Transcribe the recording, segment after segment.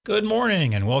Good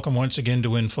morning and welcome once again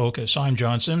to In Focus. I'm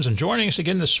John Sims, and joining us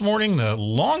again this morning, the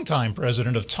longtime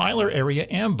president of Tyler Area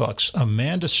AmBucks,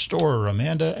 Amanda Storer.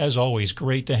 Amanda, as always,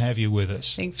 great to have you with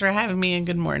us. Thanks for having me, and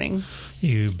good morning.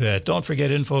 You bet. Don't forget,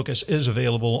 In Focus is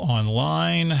available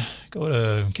online. Go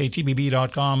to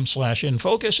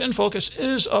ktbb.com/infocus. In Focus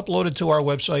is uploaded to our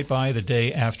website by the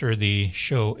day after the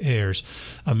show airs.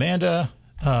 Amanda,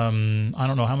 I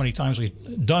don't know how many times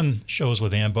we've done shows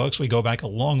with AmBucks. We go back a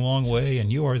long, long way,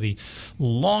 and you are the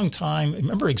long time.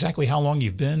 Remember exactly how long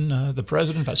you've been the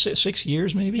president? About 6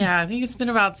 years, maybe? Yeah, I think it's been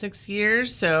about 6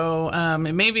 years, so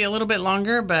it may be a little bit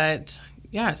longer, but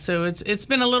yeah, so it's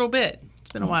been a little bit.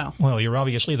 It's been a while. Well, you're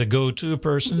obviously the go-to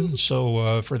person,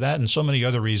 so for that and so many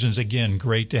other reasons, again,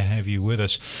 great to have you with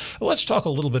us. Let's talk a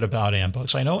little bit about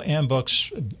AmBucks. I know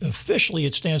AmBucks, officially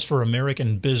it stands for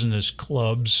American Business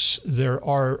Clubs. There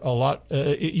are a lot,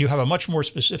 you have a much more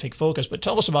specific focus, but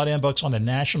tell us about AmBucks on the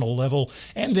national level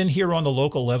and then here on the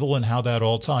local level and how that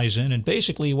all ties in and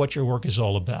basically what your work is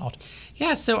all about.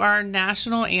 Yeah, so our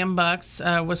national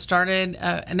AmBucks was started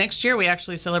next year. We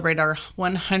actually celebrate our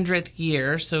 100th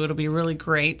year, so it'll be really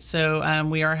great. So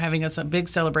we are having a big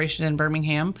celebration in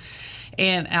Birmingham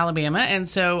and Alabama, and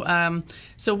so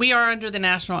we are under the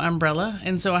national umbrella.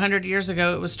 And so 100 years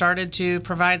ago, it was started to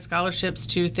provide scholarships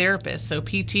to therapists, so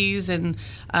PTs and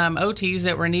OTs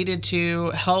that were needed to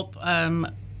help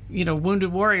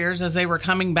wounded warriors as they were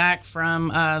coming back from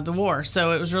the war.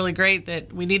 So it was really great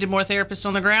that we needed more therapists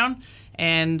on the ground,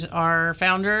 and our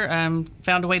founder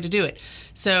found a way to do it.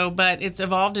 So, but it's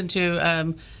evolved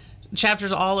into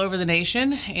chapters all over the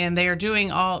nation, and they are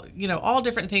doing all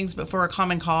different things, but for a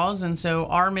common cause. And so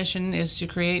our mission is to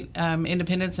create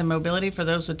independence and mobility for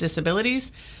those with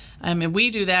disabilities. And we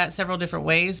do that several different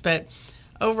ways, but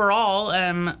overall,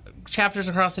 chapters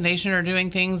across the nation are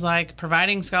doing things like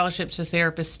providing scholarships to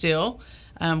therapists still,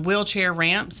 wheelchair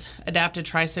ramps, adapted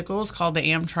tricycles called the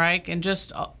AmTrike, and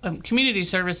just community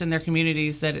service in their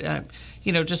communities that,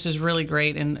 just is really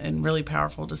great and really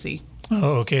powerful to see.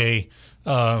 Okay.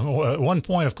 One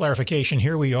point of clarification.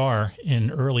 Here we are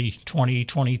in early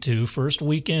 2022, first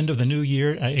weekend of the new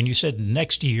year, and you said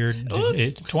next year,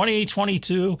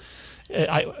 2022.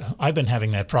 I've been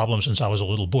having that problem since I was a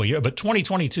little boy. But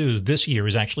 2022, this year,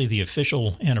 is actually the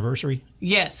official anniversary?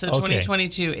 Yes, so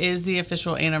 2022 is the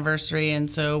official anniversary,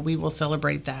 and so we will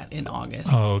celebrate that in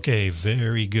August. Okay,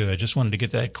 very good. Just wanted to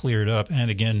get that cleared up. And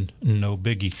again, no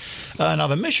biggie. Now,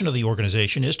 the mission of the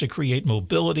organization is to create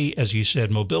mobility, as you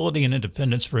said, mobility and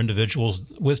independence for individuals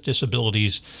with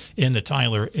disabilities in the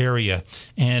Tyler area.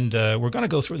 And we're going to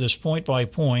go through this point by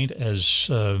point as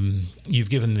you've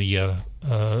given the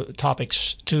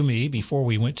topics to me before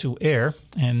we went to air,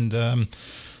 and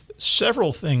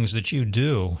several things that you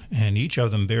do, and each of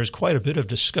them bears quite a bit of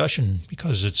discussion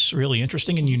because it's really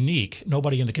interesting and unique.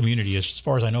 Nobody in the community, as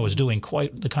far as I know, is doing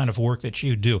quite the kind of work that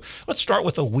you do. Let's start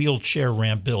with the wheelchair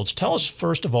ramp builds. Tell us,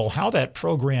 first of all, how that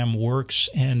program works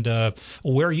and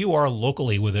where you are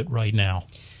locally with it right now.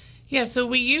 Yeah, so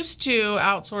we used to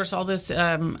outsource all this.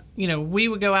 We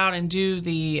would go out and do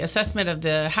the assessment of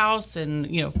the house and,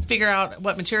 figure out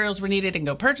what materials were needed and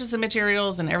go purchase the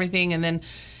materials and everything. And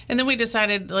then we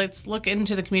decided, let's look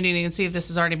into the community and see if this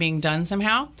is already being done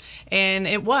somehow. And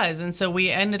it was. And so we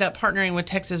ended up partnering with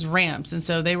Texas Ramps. And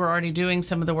so they were already doing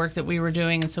some of the work that we were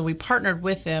doing. And so we partnered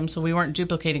with them so we weren't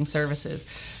duplicating services.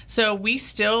 So we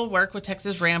still work with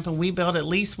Texas Ramp, and we build at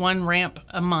least one ramp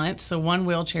a month, so one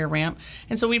wheelchair ramp.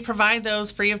 And so we provide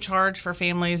those free of charge for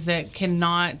families that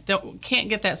can't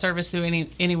get that service through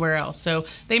anywhere else. So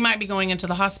they might be going into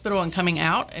the hospital and coming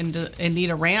out and need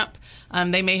a ramp.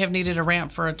 They may have needed a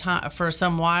ramp for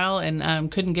some while and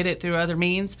couldn't get it through other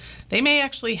means. They may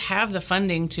actually have the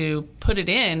funding to put it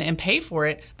in and pay for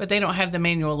it, but they don't have the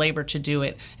manual labor to do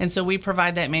it. And so we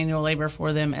provide that manual labor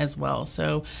for them as well.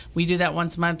 So we do that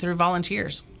once a month through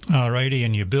volunteers. All righty,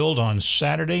 and you build on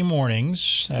Saturday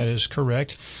mornings. That is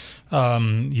correct.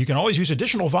 You can always use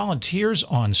additional volunteers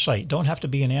on site. Don't have to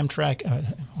be an Amtrak.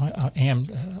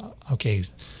 Okay.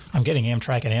 I'm getting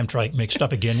Amtrak and Amtrak mixed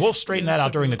up again. We'll straighten that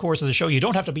out during the course of the show. You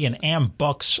don't have to be an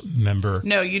AmBucks member.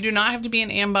 No, you do not have to be an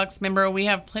AmBucks member. We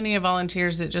have plenty of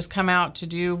volunteers that just come out to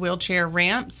do wheelchair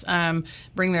ramps,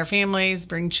 bring their families,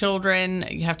 bring children.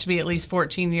 You have to be at least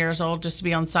 14 years old just to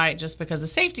be on site, just because of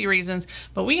safety reasons.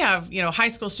 But we have, high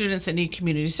school students that need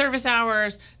community service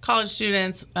hours, college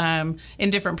students in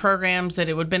different programs that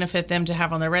it would benefit them to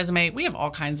have on their resume. We have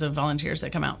all kinds of volunteers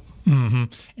that come out.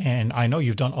 And I know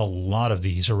you've done a lot of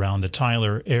these around the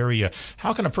Tyler area.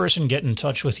 How can a person get in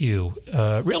touch with you,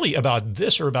 really about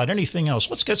this or about anything else?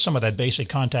 Let's get some of that basic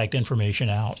contact information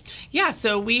out. Yeah,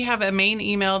 so we have a main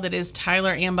email that is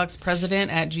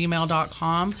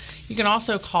tylerambuckspresident@gmail.com. You can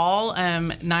also call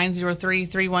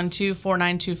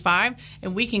 903-312-4925,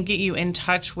 and we can get you in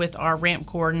touch with our ramp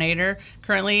coordinator.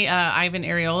 Currently, Ivan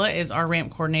Areola is our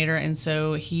ramp coordinator, and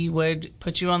so he would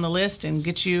put you on the list and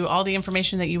get you all the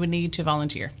information that you would need to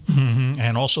volunteer.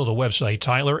 And also the website,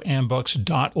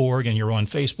 tylerambucks.org, and you're on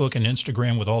Facebook and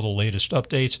Instagram with all the latest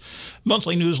updates.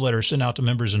 Monthly newsletters sent out to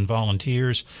members and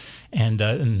volunteers. And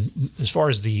as far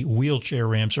as the wheelchair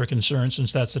ramps are concerned,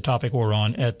 since that's the topic we're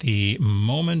on at the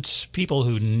moment, people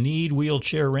who need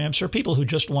wheelchair ramps or people who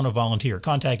just want to volunteer,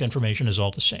 contact information is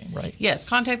all the same, right? Yes,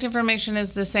 contact information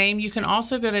is the same. You can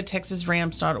also go to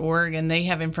texasramps.org, and they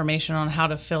have information on how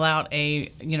to fill out a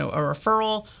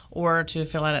referral or to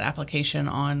fill out an application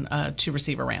on to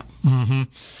receive a ramp.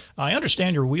 I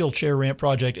understand your wheelchair ramp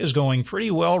project is going pretty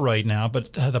well right now,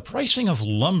 but the pricing of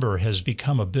lumber has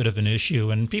become a bit of an issue,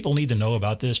 and people need to know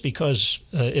about this because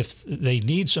if they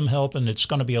need some help and it's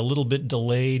going to be a little bit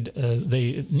delayed,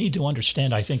 they need to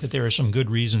understand, I think, that there are some good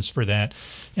reasons for that.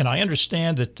 And I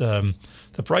understand that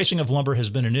the pricing of lumber has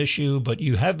been an issue, but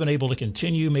you have been able to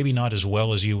continue, maybe not as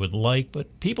well as you would like,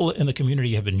 but people in the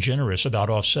community have been generous about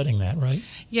offsetting that, right?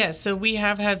 Yes, so we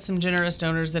have had some generous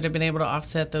donors that have been able to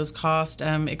offset those costs.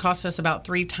 It cost us about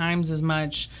 3 times as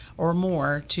much or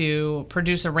more to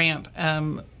produce a ramp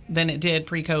than it did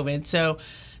pre-COVID. So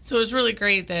it was really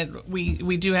great that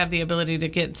we do have the ability to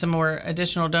get some more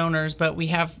additional donors, but we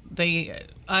have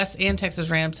us and Texas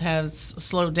Ramps has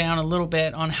slowed down a little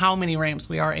bit on how many ramps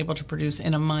we are able to produce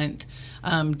in a month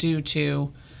due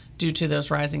to those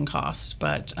rising costs.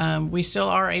 But we still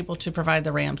are able to provide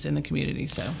the ramps in the community.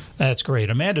 So that's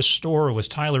great. Amanda Storer with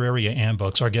Tyler Area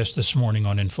AMBUCS, our guest this morning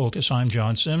on In Focus. I'm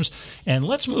John Sims. And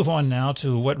let's move on now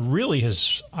to what really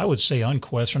has, I would say,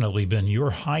 unquestionably been your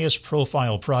highest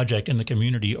profile project in the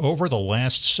community over the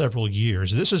last several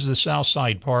years. This is the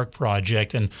Southside Park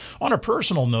project. And on a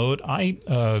personal note, I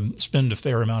spend a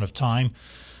fair amount of time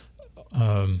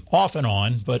off and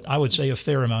on, but I would say a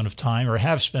fair amount of time, or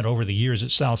have spent over the years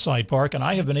at Southside Park, and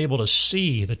I have been able to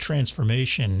see the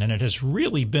transformation, and it has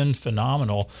really been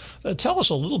phenomenal. Tell us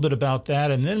a little bit about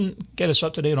that, and then get us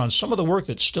up to date on some of the work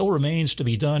that still remains to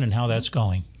be done and how that's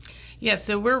going. Yes,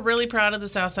 so we're really proud of the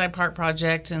Southside Park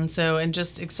project, and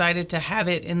just excited to have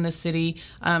it in the city.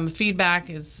 Feedback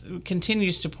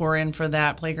continues to pour in for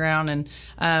that playground,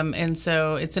 and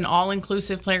so it's an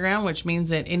all-inclusive playground, which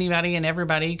means that anybody and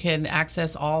everybody can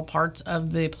access all parts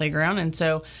of the playground, and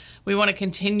so we want to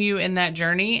continue in that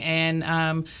journey,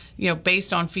 and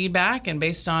based on feedback and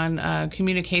based on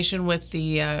communication with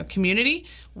the community,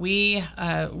 we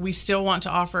still want to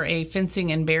offer a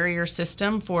fencing and barrier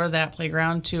system for that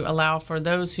playground to allow for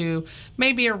those who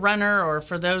may be a runner, or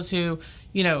for those who,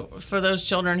 for those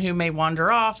children who may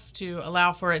wander off, to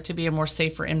allow for it to be a more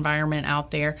safer environment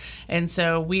out there. And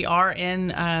so we are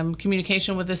in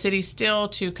communication with the city still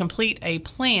to complete a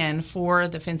plan for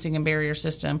the fencing and barrier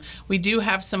system. We do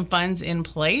have some funds in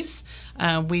place.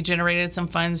 We generated some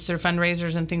funds through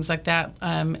fundraisers and things like that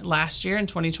last year in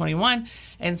 2021.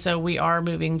 And so we are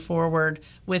moving forward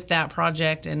with that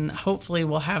project, and hopefully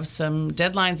we'll have some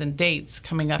deadlines and dates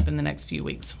coming up in the next few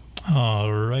weeks.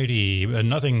 All righty.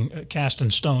 Nothing cast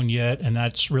in stone yet, and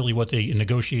that's really what the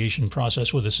negotiation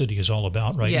process with the city is all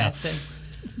about right now. Yes.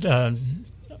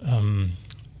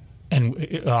 And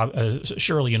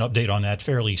surely an update on that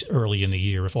fairly early in the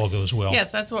year if all goes well.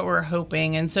 Yes, that's what we're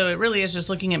hoping. And so it really is just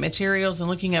looking at materials and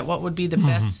looking at what would be the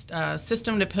best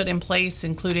system to put in place,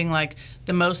 including like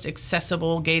the most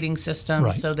accessible gating system,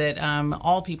 right, so that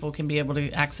all people can be able to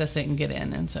access it and get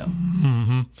in. And so.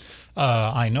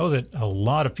 I know that a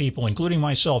lot of people, including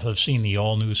myself, have seen the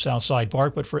all-new Southside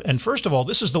Park. But first of all,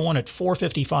 this is the one at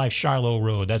 455 Shiloh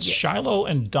Road. That's yes. Shiloh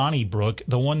and Donnybrook,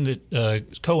 the one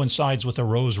that coincides with the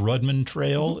Rose-Rudman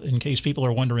Trail, in case people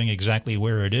are wondering exactly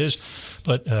where it is.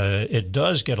 But it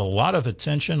does get a lot of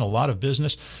attention, a lot of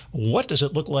business. What does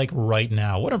it look like right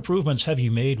now? What improvements have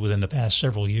you made within the past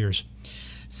several years?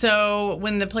 So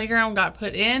when the playground got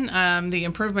put in, the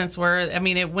improvements were,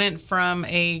 it went from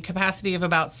a capacity of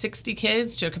about 60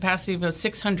 kids to a capacity of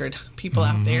 600 people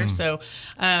out there. So,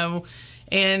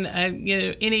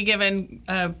 any given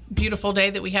beautiful day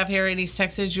that we have here in East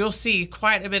Texas, you'll see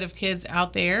quite a bit of kids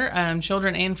out there,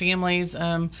 children and families.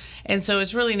 And so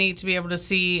it's really neat to be able to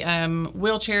see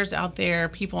wheelchairs out there,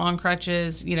 people on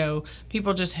crutches,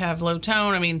 people just have low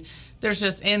tone.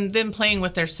 and then playing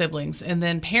with their siblings, and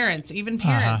then parents, even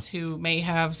parents who may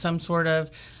have some sort of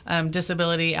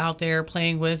disability out there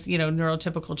playing with,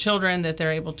 neurotypical children, that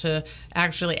they're able to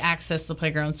actually access the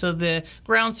playground. So the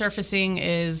ground surfacing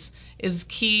is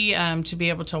key, to be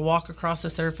able to walk across a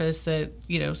surface that,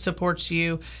 supports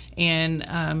you,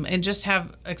 and just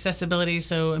have accessibility.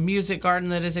 So a music garden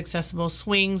that is accessible,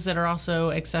 swings that are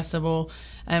also accessible,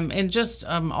 and just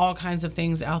all kinds of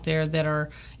things out there that are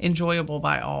enjoyable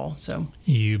by all. So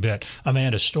you bet.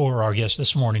 Amanda Storr, our guest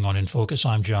this morning on In Focus.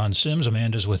 I'm John Sims.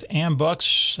 Amanda's with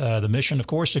AMBUCS. The mission, of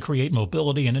course, to create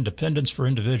mobility and independence for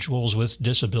individuals with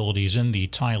disabilities in the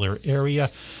Tyler area.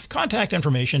 Contact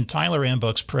information,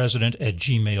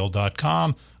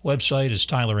 tylerambucspresident@gmail.com. Website is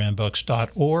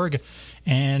tylerambucs.org.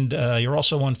 And you're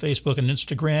also on Facebook and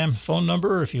Instagram. Phone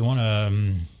number, if you want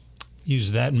to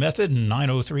use that method,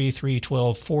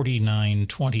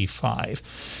 903-312-4925.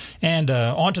 And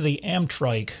on to the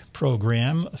Amtrike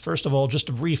program. First of all, just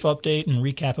a brief update and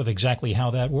recap of exactly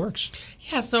how that works.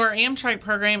 Yeah, so our Amtrike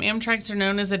program, Amtrikes are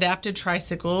known as adapted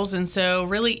tricycles, and so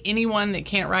really anyone that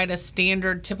can't ride a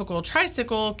standard typical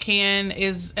tricycle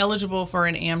is eligible for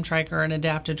an Amtrike or an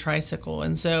adapted tricycle.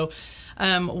 And so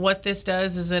what this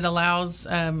does is it allows,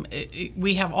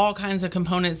 we have all kinds of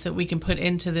components that we can put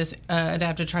into this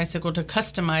adapted tricycle to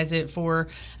customize it for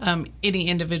any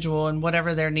individual and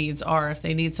whatever their needs are. If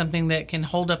they need something that can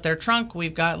hold up their trunk,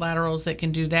 we've got laterals that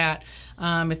can do that.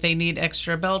 If they need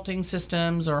extra belting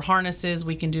systems or harnesses,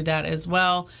 we can do that as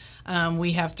well.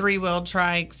 We have three-wheeled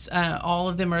trikes. All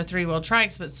of them are three-wheeled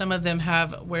trikes, but some of them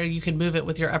have where you can move it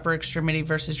with your upper extremity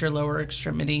versus your lower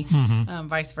extremity,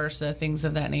 vice versa, things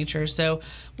of that nature. So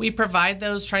we provide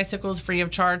those tricycles free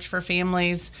of charge for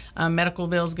families. Medical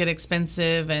bills get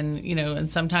expensive,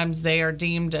 and sometimes they are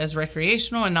deemed as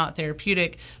recreational and not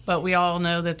therapeutic, but we all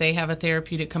know that they have a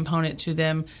therapeutic component to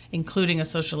them, including a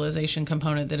socialization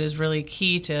component that is really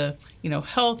key to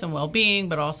health and well-being,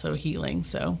 but also healing.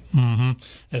 So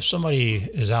if somebody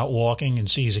is out walking and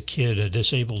sees a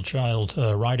disabled child,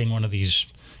 riding one of these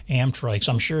Amtrikes,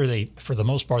 I'm sure for the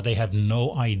most part, they have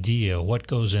no idea what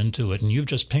goes into it. And you've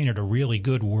just painted a really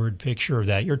good word picture of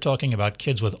that. You're talking about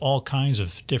kids with all kinds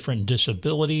of different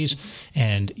disabilities,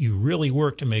 and you really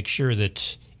work to make sure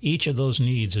that each of those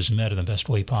needs is met in the best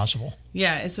way possible.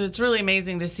 Yeah, so it's really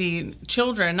amazing to see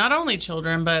children, not only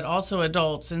children, but also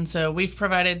adults. And so we've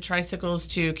provided tricycles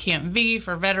to Camp V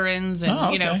for veterans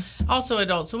and, also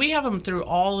adults. So we have them through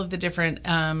all of the different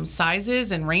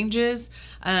sizes and ranges.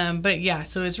 But yeah,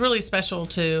 so it's really special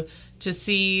to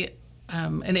see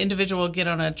an individual get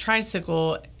on a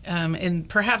tricycle and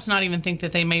perhaps not even think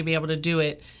that they may be able to do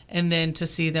it, and then to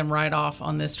see them ride off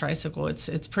on this tricycle,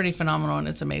 it's pretty phenomenal, and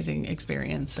it's an amazing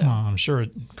experience. So. I'm sure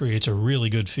it creates a really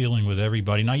good feeling with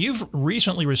everybody. Now, you've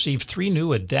recently received 3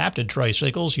 new adapted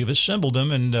tricycles. You've assembled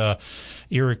them, and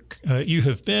you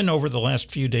have been, over the last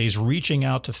few days, reaching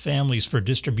out to families for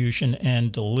distribution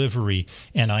and delivery.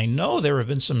 And I know there have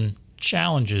been some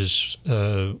challenges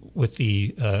with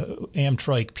the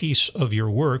Amtrike piece of your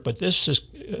work, but this is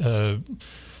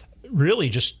really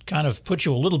just kind of put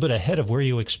you a little bit ahead of where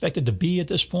you expected to be at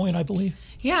this point, I believe.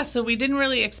 Yeah, so we didn't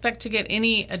really expect to get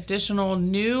any additional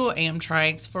new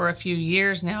Amtrikes for a few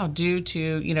years now due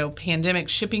to, pandemic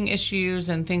shipping issues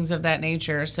and things of that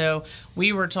nature. So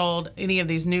we were told any of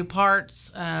these new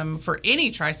parts for any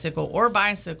tricycle or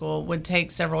bicycle would take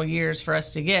several years for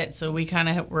us to get. So we kind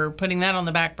of were putting that on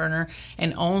the back burner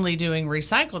and only doing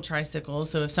recycled tricycles.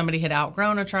 So if somebody had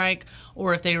outgrown a trike,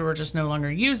 or if they were just no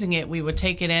longer using it, we would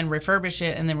take it in, refurbish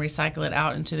it, and then recycle it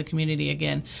out into the community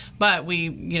again. But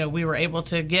we were able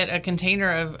to get a container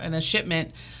and a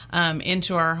shipment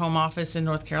into our home office in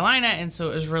North Carolina, and so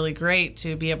it was really great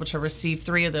to be able to receive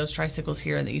 3 of those tricycles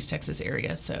here in the East Texas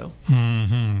area. So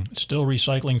still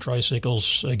recycling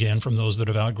tricycles, again, from those that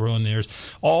have outgrown theirs.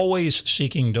 Always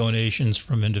seeking donations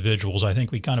from individuals. I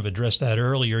think we kind of addressed that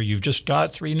earlier. You've just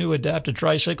got 3 new adapted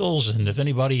tricycles, and if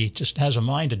anybody just has a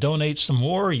mind to donate some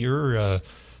more,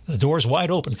 the door's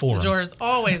wide open for them. The door's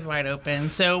always wide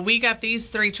open. So we got these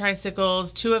 3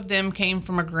 tricycles. 2 of them came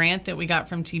from a grant that we got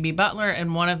from TB Butler,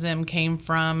 and 1 of them came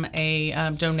from a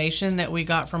donation that we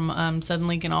got from Sudden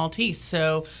Lincoln Altice.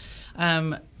 So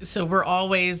we're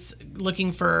always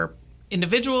looking for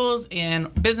individuals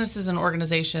and businesses and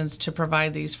organizations to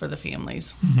provide these for the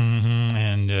families.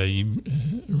 And you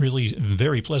really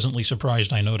very pleasantly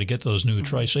surprised, I know, to get those new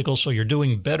tricycles. So you're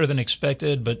doing better than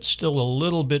expected, but still a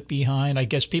little bit behind. I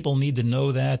guess people need to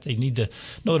know that. They need to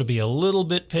know to be a little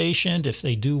bit patient if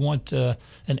they do want an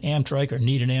Amtrike or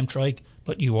need an Amtrike.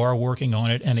 but you are working on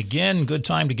it. And again, good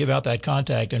time to give out that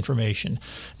contact information.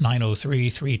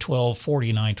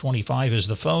 903-312-4925 is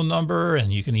the phone number,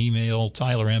 and you can email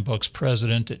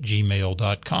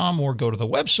tylermbuckspresident@gmail.com or go to the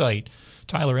website,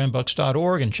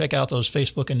 tylermbucks.org, and check out those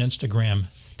Facebook and Instagram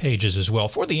pages as well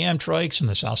for the Amtrikes and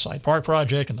the Southside Park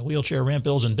Project and the wheelchair ramp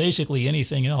builds and basically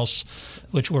anything else,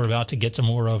 which we're about to get to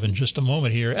more of in just a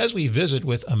moment here as we visit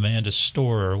with Amanda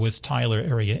Storer with Tyler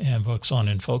Area AmBucks on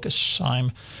In Focus.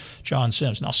 I'm John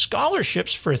Sims. Now,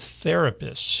 scholarships for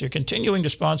therapists. You're continuing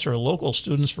to sponsor local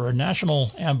students for a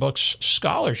National AmBucks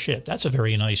scholarship. That's a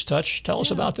very nice touch. Tell us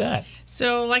about that.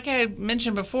 So, like I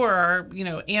mentioned before, our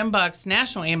AmBucks,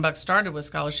 National AmBucks started with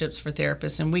scholarships for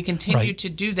therapists, and we continue to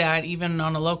do that even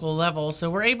on a local level.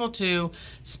 So we're able to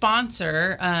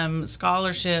sponsor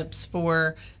scholarships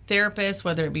for therapists,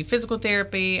 whether it be physical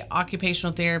therapy,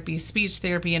 occupational therapy, speech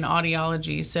therapy, and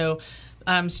audiology. So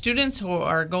students who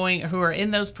are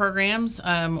in those programs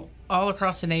all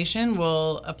across the nation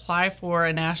will apply for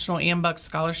a National AmBucks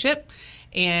scholarship,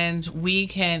 and we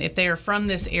can, if they are from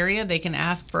this area, they can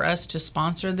ask for us to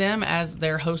sponsor them as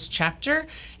their host chapter,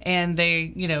 and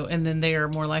and then they are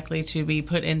more likely to be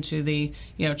put into the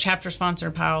chapter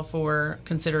sponsor pile for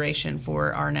consideration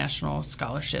for our national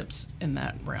scholarships in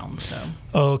that realm. So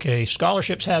okay,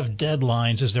 scholarships have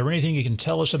deadlines. Is there anything you can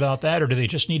tell us about that, or do they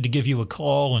just need to give you a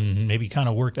call and maybe kind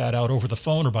of work that out over the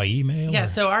phone or by email? Yeah,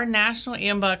 so our National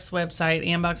AmBucks website,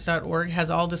 ambucks.org,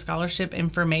 has all the scholarship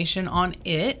information on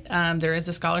it. There is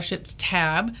a scholarships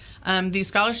tab. The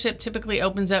scholarship typically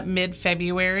opens up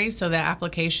mid-February, so the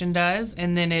application does,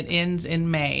 and then it ends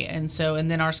in May. And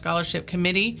then our scholarship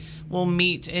committee will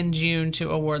meet in June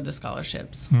to award the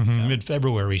scholarships. Mm-hmm.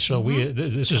 Mid-February. So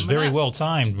this is very well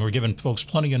timed. We're giving folks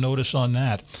plenty of notice on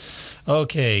that.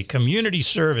 Okay, community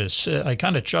service. I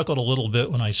kind of chuckled a little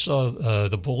bit when I saw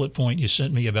the bullet point you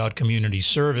sent me about community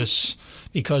service,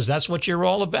 because that's what you're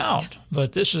all about.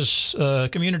 But this is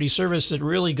community service that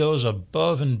really goes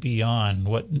above and beyond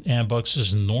what AmBucks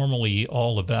is normally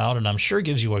all about, and I'm sure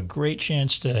gives you a great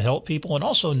chance to help people and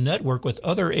also network with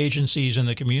other agencies in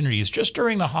the communities. Just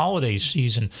during the holiday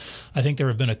season, I think there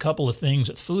have been a couple of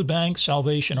things at Food Bank,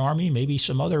 Salvation Army, maybe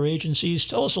some other agencies.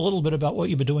 Tell us a little bit about what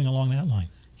you've been doing along that line.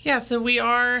 Yeah, so we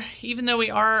are, even though we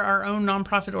are our own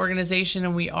nonprofit organization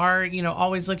and we are,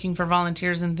 always looking for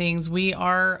volunteers and things, we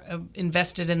are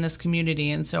invested in this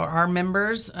community. And so our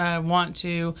members want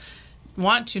to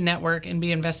network and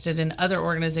be invested in other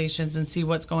organizations and see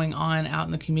what's going on out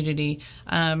in the community.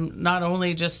 Not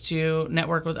only just to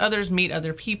network with others, meet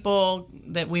other people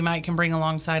that we can bring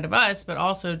alongside of us, but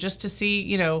also just to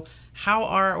see, how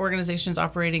our organization's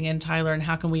operating in Tyler and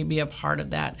how can we be a part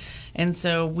of that. And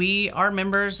so our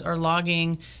members are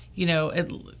logging,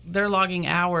 they're logging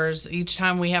hours. Each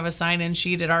time we have a sign-in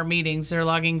sheet at our meetings, they're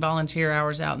logging volunteer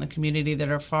hours out in the community that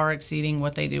are far exceeding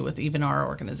what they do with even our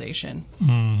organization.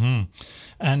 Mm-hmm.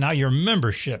 And now your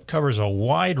membership covers a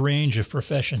wide range of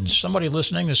professions. Somebody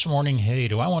listening this morning, hey,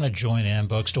 do I want to join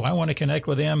AmBucks? Do I want to connect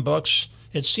with AmBucks?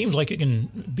 It seems like you can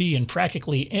be in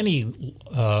practically any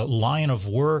line of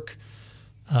work,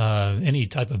 any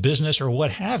type of business or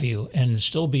what have you, and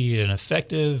still be an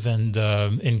effective and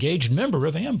engaged member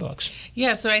of AmBucks.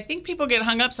 Yeah, so I think people get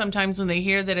hung up sometimes when they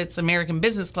hear that it's American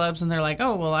Business Clubs, and they're like,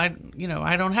 oh, well, I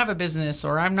don't have a business,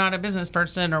 or I'm not a business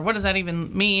person, or what does that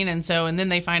even mean? And then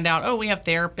they find out, oh, we have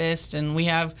therapists, and we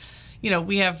have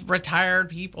retired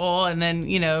people, and then,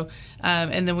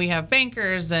 and then we have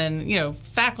bankers and,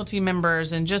 faculty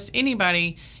members and just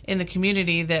anybody in the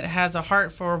community that has a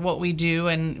heart for what we do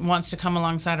and wants to come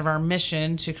alongside of our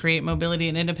mission to create mobility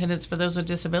and independence for those with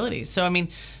disabilities. So,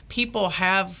 people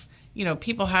have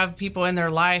people in their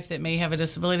life that may have a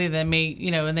disability that may,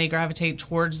 and they gravitate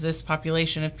towards this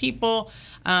population of people.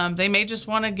 They may just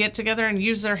want to get together and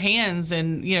use their hands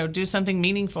and, do something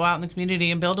meaningful out in the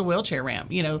community and build a wheelchair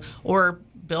ramp, or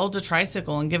build a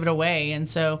tricycle and give it away. And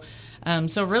so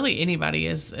really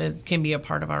anybody can be a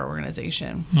part of our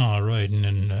organization. All right. And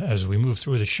then as we move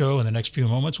through the show in the next few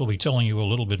moments, we'll be telling you a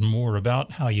little bit more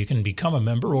about how you can become a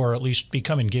member or at least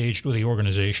become engaged with the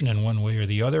organization in one way or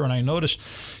the other. And I notice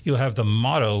you have the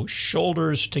motto,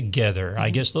 Shoulders Together.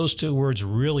 I guess those two words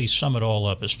really sum it all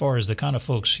up as far as the kind of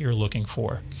folks you're looking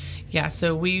for. Yeah,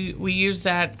 so we use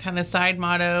that kind of side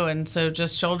motto, and so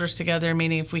just shoulders together,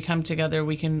 meaning if we come together,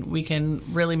 we can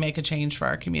really make a change for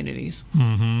our communities.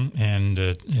 Mm-hmm. And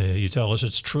you tell us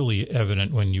it's truly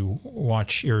evident when you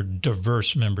watch your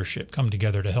diverse membership come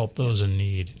together to help those in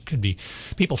need. It could be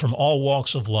people from all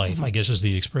walks of life, I guess is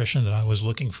the expression that I was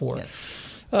looking for. Yes.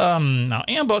 Now,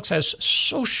 Ambucks has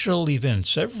social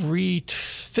events every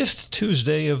fifth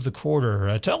Tuesday of the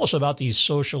quarter. Tell us about these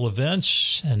social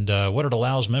events and what it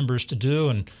allows members to do,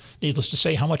 and needless to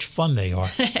say, how much fun they are.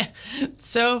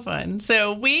 So fun.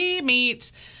 So we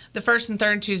meet the first and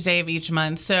third Tuesday of each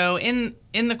month. So in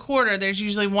the quarter, there's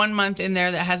usually 1 month in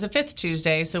there that has a fifth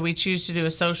Tuesday, so we choose to do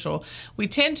a social. We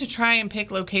tend to try and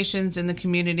pick locations in the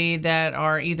community that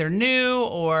are either new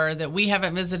or that we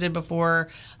haven't visited before,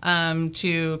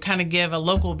 to kind of give a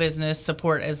local business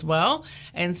support as well.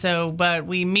 And so, but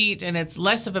we meet, and it's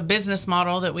less of a business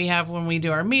model that we have when we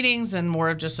do our meetings and more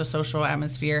of just a social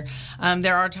atmosphere.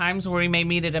 There are times where we may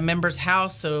meet at a member's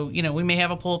house, so, we may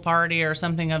have a pool party or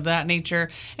something of that nature.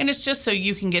 And it's just so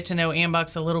you can get to know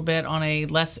Ambucks a little bit on a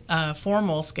less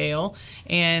formal scale,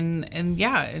 and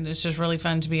it's just really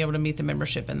fun to be able to meet the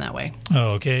membership in that way.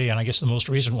 Okay, and I guess the most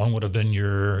recent one would have been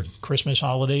your Christmas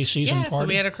holiday season party. So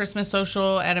we had a Christmas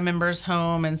social at a member's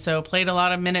home, and so played a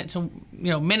lot of minute to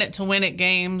win it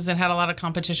games, and had a lot of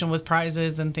competition with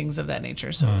prizes and things of that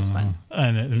nature. So it was fun.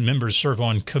 And members serve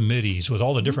on committees with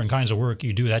all the different kinds of work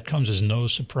you do. That comes as no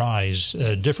surprise.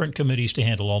 Different committees to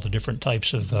handle all the different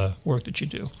types of work that you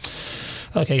do.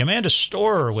 Okay, Amanda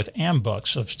Storer with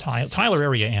Ambucks of Tyler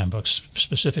Area Ambucks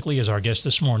specifically is our guest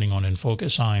this morning on In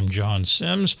Focus. I'm John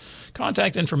Sims.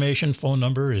 Contact information, phone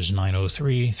number is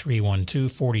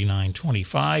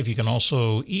 903-312-4925. You can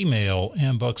also email Tyler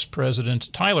Ambucks President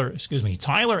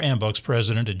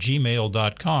at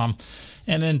gmail.com.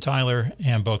 And then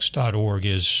tylerambucks.org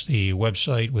is the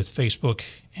website with Facebook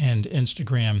and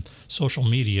Instagram social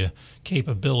media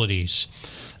capabilities.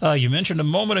 You mentioned a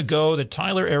moment ago that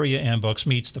Tyler Area Ambucks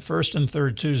meets the first and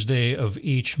third Tuesday of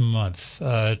each month.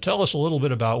 Tell us a little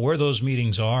bit about where those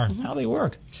meetings are and how they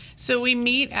work. So we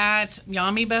meet at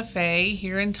Yummy Buffet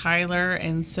here in Tyler,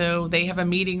 and so they have a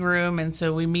meeting room, and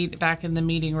so we meet back in the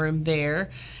meeting room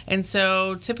there. And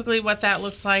so typically what that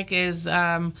looks like is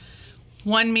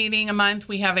one meeting a month,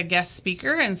 we have a guest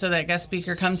speaker, and so that guest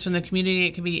speaker comes from the community.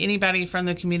 It could be anybody from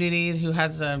the community who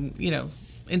has a,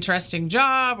 interesting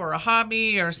job or a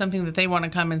hobby or something that they want to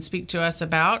come and speak to us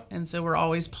about. And so we're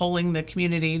always polling the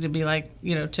community to be like,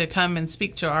 to come and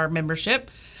speak to our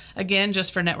membership. Again,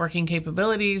 just for networking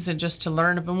capabilities and just to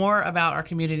learn more about our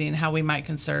community and how we might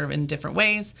conserve in different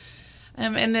ways.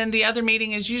 And then the other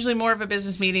meeting is usually more of a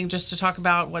business meeting just to talk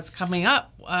about what's coming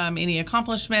up, any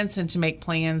accomplishments, and to make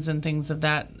plans and things of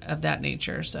that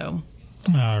nature. So.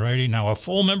 All righty. Now, a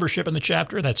full membership in the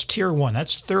chapter, that's Tier 1.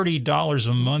 That's $30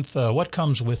 a month. What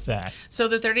comes with that? So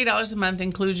the $30 a month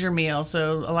includes your meal.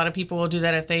 So a lot of people will do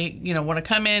that if they, want to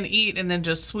come in, eat, and then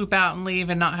just swoop out and leave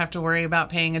and not have to worry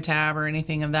about paying a tab or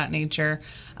anything of that nature.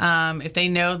 If they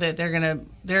know that they're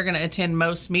gonna attend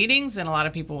most meetings, then a lot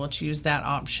of people will choose that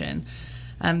option.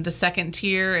 The second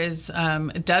tier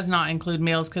does not include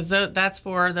meals because that's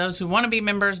for those who want to be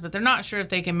members, but they're not sure if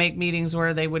they can make meetings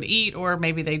where they would eat, or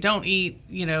maybe they don't eat,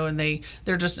 and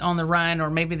they're just on the run, or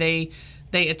maybe they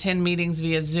attend meetings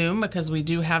via Zoom, because we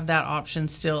do have that option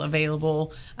still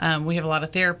available. We have a lot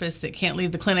of therapists that can't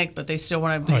leave the clinic, but they still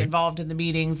want to be involved in the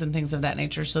meetings and things of that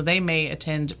nature. So they may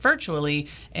attend virtually,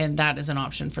 and that is an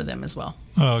option for them as well.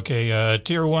 Okay,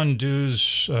 Tier 1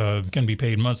 dues can be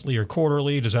paid monthly or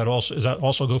quarterly. Does that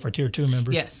also go for Tier 2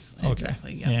 members? Yes, okay.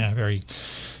 Exactly. Yeah, very.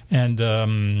 And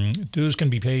dues can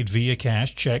be paid via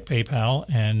cash, check, PayPal,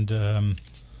 and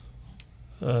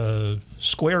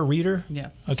Square Reader. Yeah.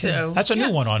 Okay. So, that's a new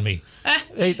one on me.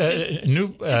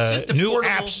 New just a new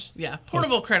portable, apps. Yeah,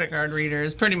 portable credit card reader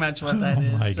is pretty much what that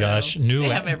is. Oh my gosh, they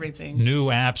have everything. New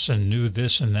apps and new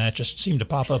this and that just seem to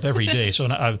pop up every day.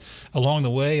 So along the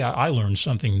way, I learned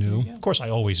something new. Yeah. Of course, I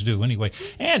always do anyway.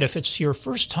 And if it's your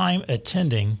first time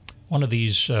attending one of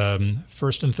these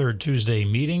first and third Tuesday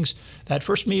meetings, that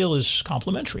first meal is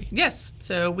complimentary. Yes,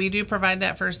 so we do provide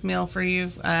that first meal for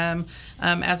you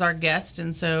as our guest,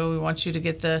 and so we want you to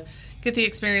get the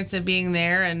experience of being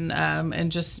there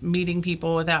and just meeting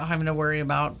people without having to worry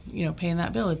about paying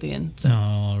that bill at the end. So.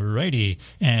 All righty,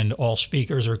 and all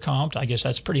speakers are comped. I guess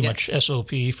that's pretty much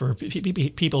SOP for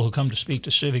people who come to speak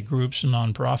to civic groups and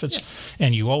nonprofits. Yes.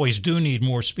 And you always do need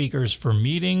more speakers for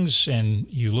meetings, and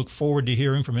you look forward to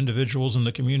hearing from individuals in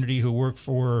the community who work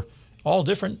for all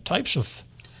different types of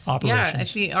operations. Yeah, I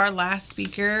think our last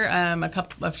speaker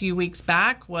a few weeks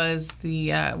back was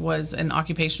an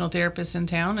occupational therapist in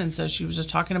town, and so she was just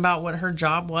talking about what her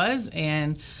job was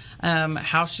and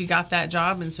how she got that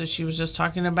job, and so she was just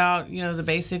talking about the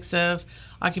basics of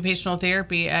occupational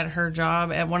therapy at her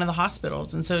job at one of the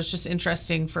hospitals, and so it's just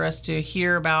interesting for us to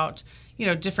hear about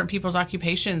different people's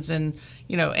occupations and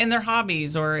and their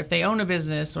hobbies, or if they own a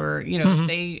business, or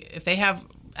if they have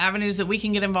avenues that we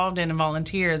can get involved in and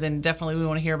volunteer, then definitely we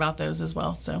want to hear about those as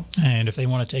well. So, and if they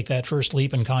want to take that first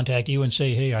leap and contact you and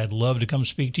say, hey, I'd love to come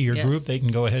speak to your group, they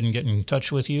can go ahead and get in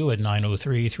touch with you at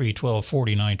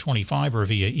 903-312-4925 or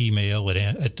via email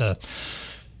at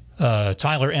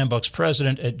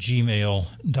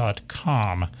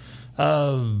tylerambuckspresident@gmail.com.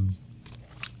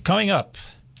 Coming up,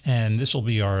 and this will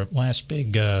be our last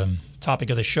big topic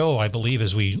of the show, I believe,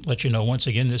 as we let you know once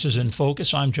again, this is In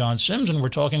Focus. I'm John Sims, and we're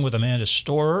talking with Amanda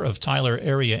Storer of Tyler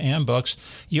Area Ambucks.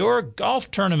 Your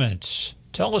golf tournament.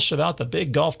 Tell us about the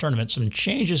big golf tournament. Some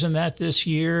changes in that this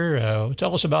year.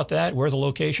 Tell us about that, where the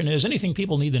location is, anything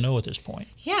people need to know at this point.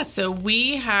 Yeah, so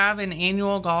we have an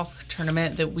annual golf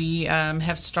tournament that we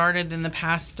have started in the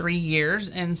past 3 years.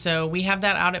 And so we have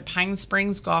that out at Pine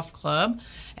Springs Golf Club.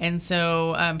 And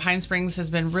so Pine Springs has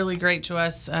been really great to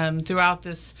us throughout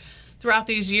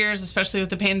these years, especially with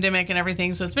the pandemic and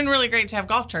everything. So it's been really great to have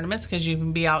golf tournaments because you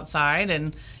can be outside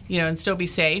and still be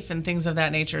safe and things of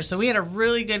that nature. So we had a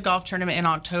really good golf tournament in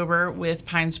October with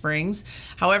Pine Springs.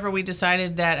 However, we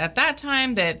decided that at that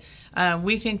time that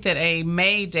we think that a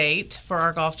May date for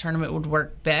our golf tournament would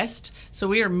work best. So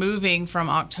we are moving from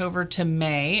October to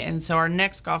May. And so our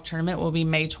next golf tournament will be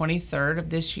May 23rd of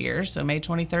this year. So May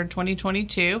 23rd,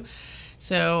 2022.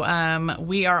 So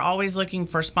we are always looking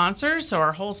for sponsors. So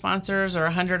our hole sponsors are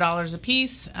 $100 a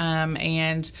piece,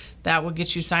 and that will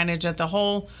get you signage at the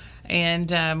hole.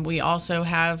 And we also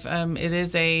have, it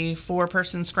is a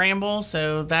 4-person scramble,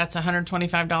 so that's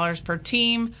 $125 per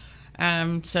team.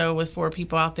 So with 4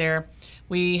 people out there.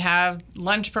 We have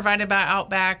lunch provided by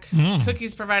Outback,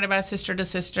 cookies provided by Sister to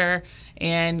Sister,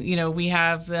 and, we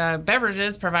have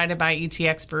beverages provided by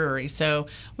ETX Brewery. So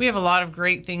we have a lot of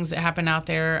great things that happen out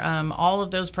there. All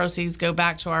of those proceeds go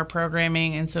back to our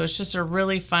programming, and so it's just a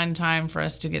really fun time for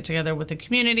us to get together with the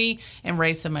community and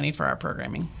raise some money for our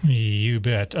programming. You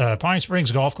bet. Pine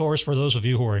Springs Golf Course, for those of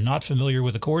you who are not familiar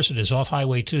with the course, it is off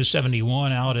Highway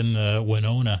 271 out in the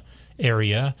Winona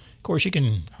area. Of course, you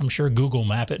can, I'm sure, Google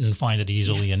map it and find it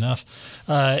easily enough.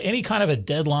 Any kind of a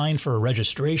deadline for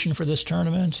registration for this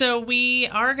tournament? So we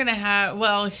are going to have,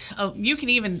 you can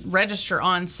even register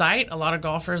on site. A lot of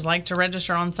golfers like to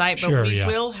register on site, but we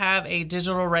will have a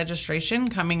digital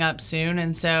registration coming up soon.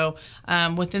 And so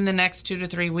within the next 2 to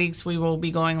 3 weeks, we will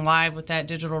be going live with that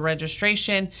digital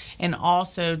registration and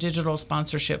also digital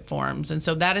sponsorship forms. And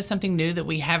so that is something new that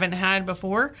we haven't had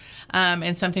before,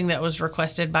 and something that was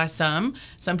requested by some.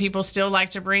 Some people still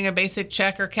like to bring a basic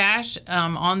check or cash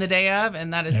on the day of,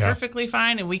 and that is perfectly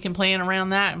fine, and we can plan around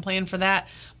that and plan for that.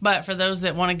 But for those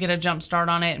that want to get a jump start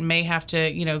on it and may have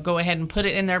to, go ahead and put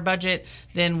it in their budget,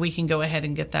 then we can go ahead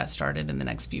and get that started in the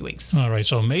next few weeks. All right,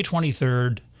 so May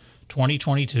 23rd,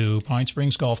 2022, Pine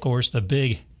Springs Golf Course, the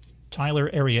big Tyler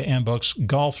Area Ambucks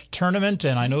Golf Tournament,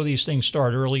 and I know these things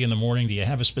start early in the morning. Do you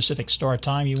have a specific start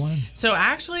time you want? So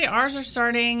actually, ours are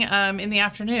starting in the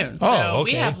afternoon. Oh, so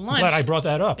okay. We have lunch. I'm glad I brought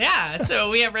that up. Yeah, so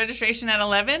we have registration at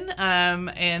 11,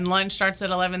 and lunch starts at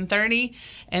 11:30,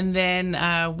 and then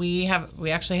we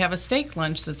actually have a steak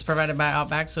lunch that's provided by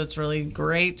Outback, so it's really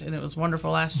great, and it was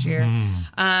wonderful last year.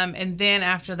 And then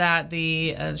after that,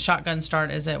 the shotgun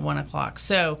start is at 1 o'clock.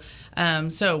 So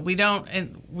we don't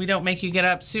make you get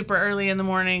up super early in the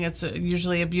morning. It's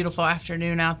usually a beautiful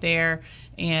afternoon out there,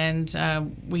 and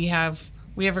we have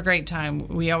a great time.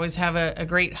 We always have a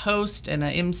great host and an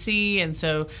MC, and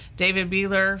so David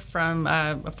Beeler, from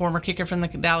a former kicker from the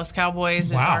Dallas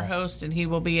Cowboys, is our host, and he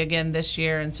will be again this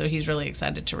year, and so he's really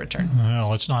excited to return. Well,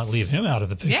 let's not leave him out of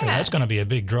the picture. Yeah. That's going to be a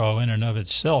big draw in and of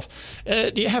itself.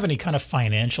 Do you have any kind of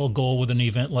financial goal with an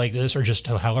event like this, or just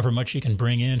however much you can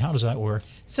bring in? How does that work?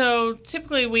 So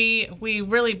typically we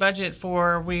really budget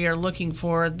for,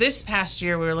 this past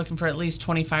year we were looking for at least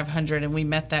 $2,500, and we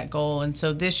met that goal. And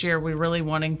so this year we're really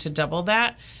wanting to double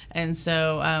that. And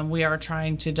so we are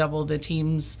trying to double the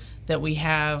teams that we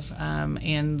have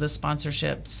and the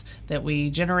sponsorships that we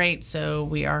generate. So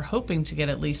we are hoping to get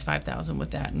at least $5,000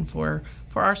 with that. And for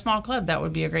our small club, that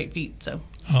would be a great feat. So.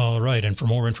 All right. And for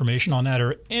more information on that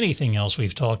or anything else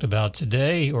we've talked about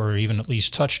today, or even at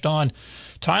least touched on,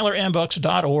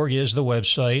 tylerambucks.org is the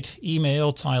website.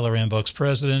 Email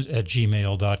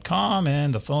tylerambuckspresident@gmail.com,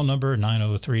 and the phone number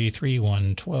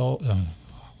 903-3112.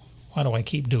 Why do I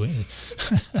keep doing it?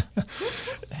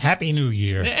 Happy New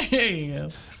Year. There you go.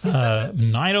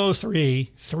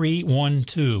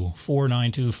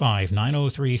 903-312-4925.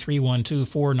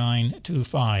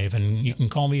 903-312-4925. And you can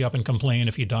call me up and complain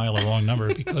if you dial the wrong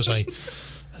number, because I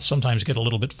sometimes get a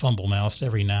little bit fumble-mouthed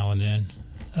every now and then.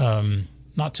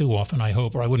 Not too often, I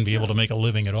hope, or I wouldn't be able to make a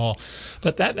living at all.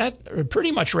 But that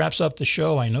pretty much wraps up the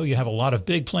show. I know you have a lot of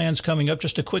big plans coming up.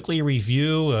 Just to quickly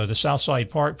review the Southside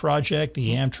Park Project,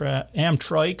 the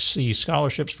Amtrikes, the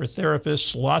scholarships for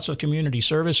therapists, lots of community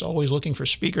service, always looking for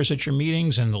speakers at your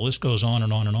meetings, and the list goes on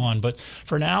and on and on. But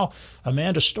for now,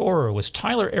 Amanda Storer with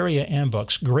Tyler Area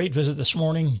AMBUCS. Great visit this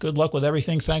morning. Good luck with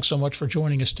everything. Thanks so much for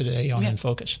joining us today on In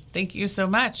Focus. Thank you so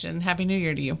much, and Happy New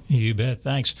Year to you. You bet.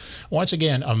 Thanks. Once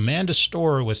again, Amanda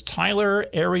Storer with Tyler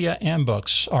Area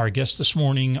AMBUCS, our guest this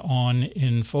morning on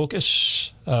In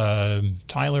Focus.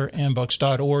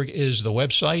 TylerAmbucks.org is the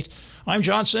website. I'm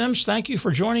John Sims. Thank you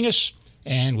for joining us,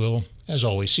 and we'll, as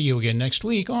always, see you again next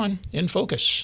week on In Focus.